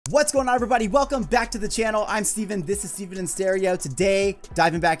What's going on, everybody? Welcome back to the channel. I'm Steven. This is Steven in Stereo. Today,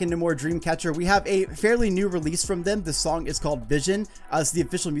 diving back into more Dreamcatcher. We have a fairly new release from them. The song is called Vision. It's the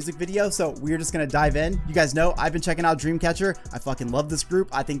official music video, so we're just gonna dive in. You guys know I've been checking out Dreamcatcher. I fucking love this group.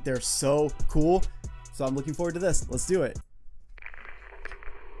 I think they're so cool. So I'm looking forward to this. Let's do it.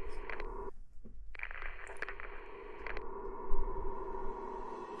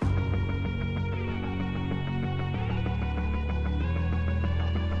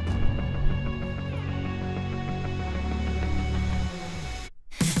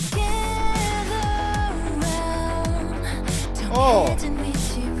 Oh!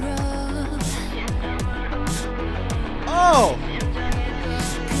 Oh!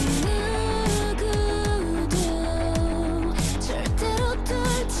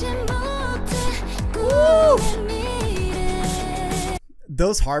 Woo!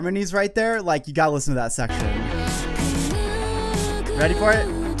 Those harmonies right there, like, you gotta listen to that section. Ready for it?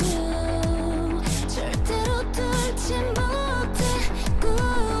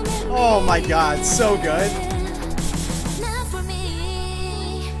 Oh my god, so good.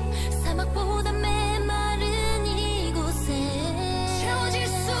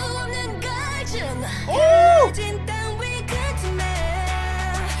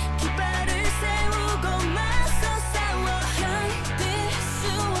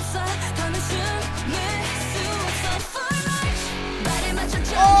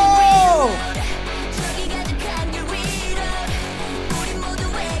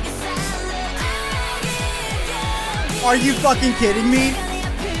 Are you fucking kidding me?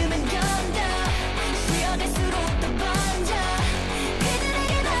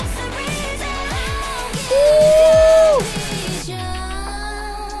 Woo!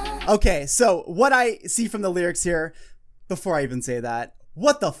 Okay, so what I see from the lyrics here, before I even say that,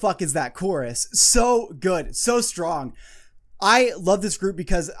 what the fuck is that chorus? So good, so strong. I love this group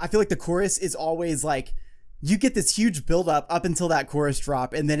because I feel like the chorus is always like, you get this huge build up until that chorus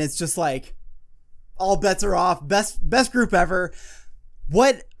drop, and then it's just like, all bets are off. Best group ever.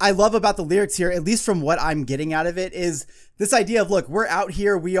 What I love about the lyrics here, at least from what I'm getting out of it, is this idea of, look, we're out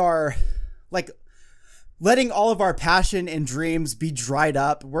here, we are like letting all of our passion and dreams be dried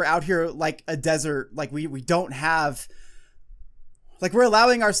up. We're out here like a desert, like we don't have, like, we're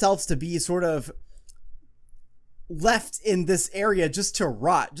allowing ourselves to be sort of left in this area just to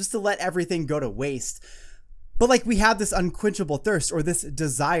rot, just to let everything go to waste. But like, we have this unquenchable thirst or this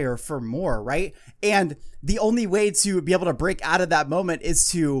desire for more, right? And the only way to be able to break out of that moment is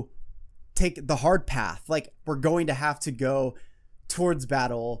to take the hard path. Like, we're going to have to go towards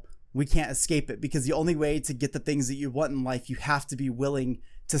battle. We can't escape it, because the only way to get the things that you want in life, you have to be willing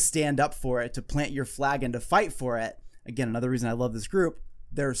to stand up for it, to plant your flag and to fight for it. Again, another reason I love this group.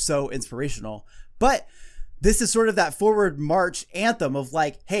 They're so inspirational. But this is sort of that forward march anthem of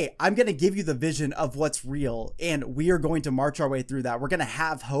like, hey, I'm going to give you the vision of what's real, and we are going to march our way through that. We're going to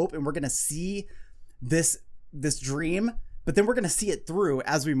have hope, and we're going to see this dream, but then we're going to see it through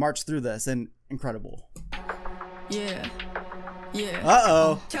as we march through this. And incredible. Yeah. Yeah.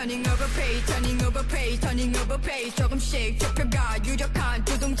 Uh-oh. Turning over page, turning over page, turning over page. 조금씩 좁혀가 유력한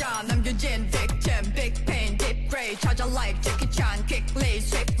주동자 남겨진 victim, big pain, deep gray. 찾아 like Jackie Chan, quickly,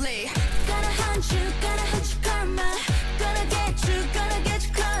 swiftly. Gonna hunt you karma. Gonna get you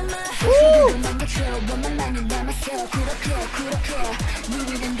karma. Woo! Not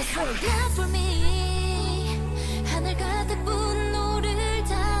for me. 하늘 가득 분노를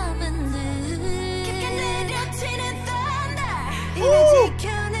담은 듯 깊게 내려치는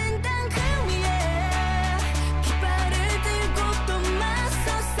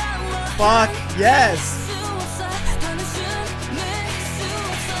fuck yes.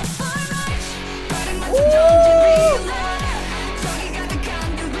 Woo!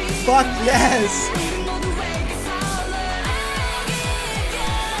 Fuck yes.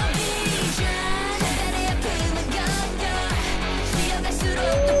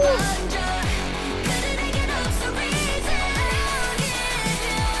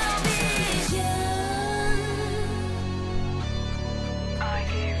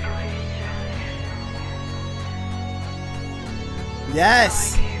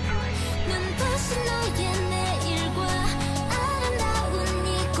 Yes.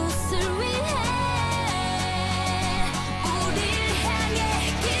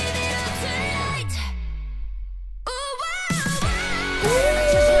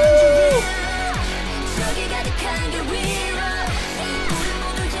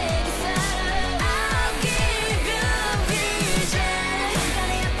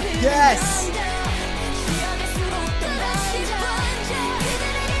 Yes.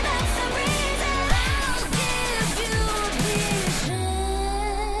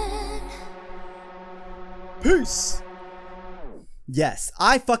 Peace. Yes,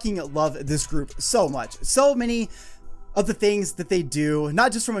 I fucking love this group so much. So many of the things that they do,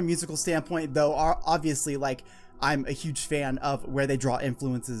 not just from a musical standpoint, though, are obviously, like, I'm a huge fan of where they draw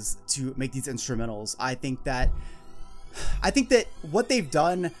influences to make these instrumentals. I think that what they've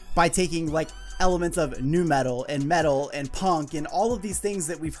done by taking, like, elements of nu metal and punk and all of these things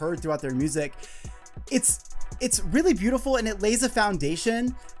that we've heard throughout their music, it's really beautiful, and it lays a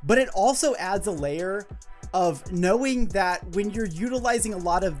foundation, but it also adds a layer of knowing that when you're utilizing a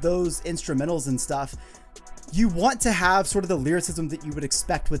lot of those instrumentals and stuff, you want to have sort of the lyricism that you would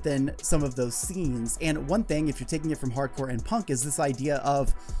expect within some of those scenes. And one thing, if you're taking it from hardcore and punk, is this idea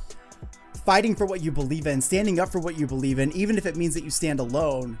of fighting for what you believe in, standing up for what you believe in, even if it means that you stand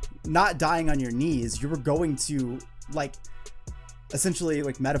alone, not dying on your knees. You're going to, like, essentially,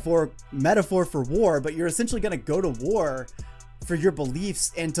 like, metaphor for war, but you're essentially going to go to war for your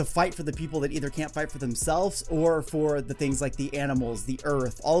beliefs and to fight for the people that either can't fight for themselves or for the things like the animals, the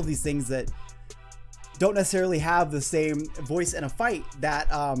earth, all of these things that don't necessarily have the same voice in a fight that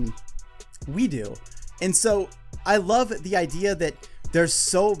we do. And so I love the idea that there's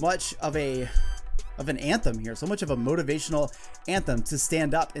so much of an anthem here, so much of a motivational anthem to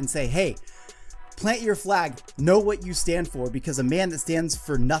stand up and say, hey, plant your flag, know what you stand for, because a man that stands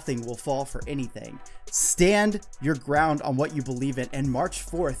for nothing will fall for anything. Stand your ground on what you believe in and march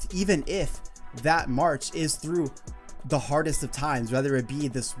forth, even if that march is through the hardest of times, whether it be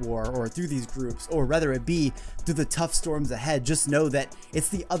this war or through these groups, or whether it be through the tough storms ahead. Just know that it's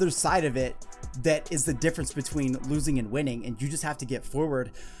the other side of it that is the difference between losing and winning, and you just have to get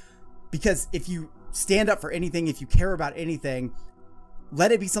forward. Because if you stand up for anything, if you care about anything,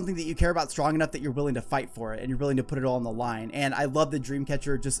 let it be something that you care about strong enough that you're willing to fight for it and you're willing to put it all on the line. And I love that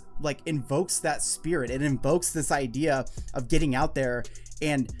Dreamcatcher just, like, invokes that spirit. It invokes this idea of getting out there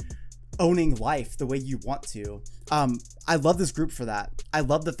and owning life the way you want to. I love this group for that. I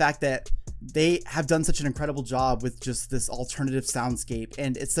love the fact that they have done such an incredible job with just this alternative soundscape,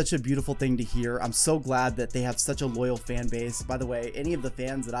 and it's such a beautiful thing to hear. I'm so glad that they have such a loyal fan base. By the way, any of the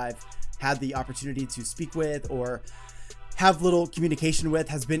fans that I've had the opportunity to speak with or have little communication with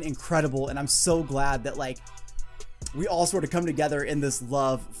has been incredible, and I'm so glad that, like, we all sort of come together in this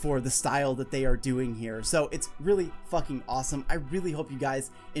love for the style that they are doing here. So it's really fucking awesome. I really hope you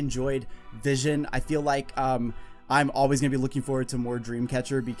guys enjoyed Vision. I feel like I'm always gonna be looking forward to more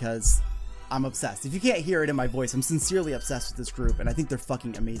Dreamcatcher because I'm obsessed. If you can't hear it in my voice, I'm sincerely obsessed with this group, and I think they're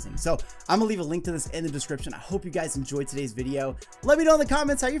fucking amazing. So I'm gonna leave a link to this in the description. I hope you guys enjoyed today's video. Let me know in the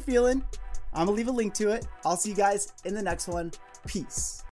comments how you're feeling. I'm gonna leave a link to it. I'll see you guys in the next one. Peace.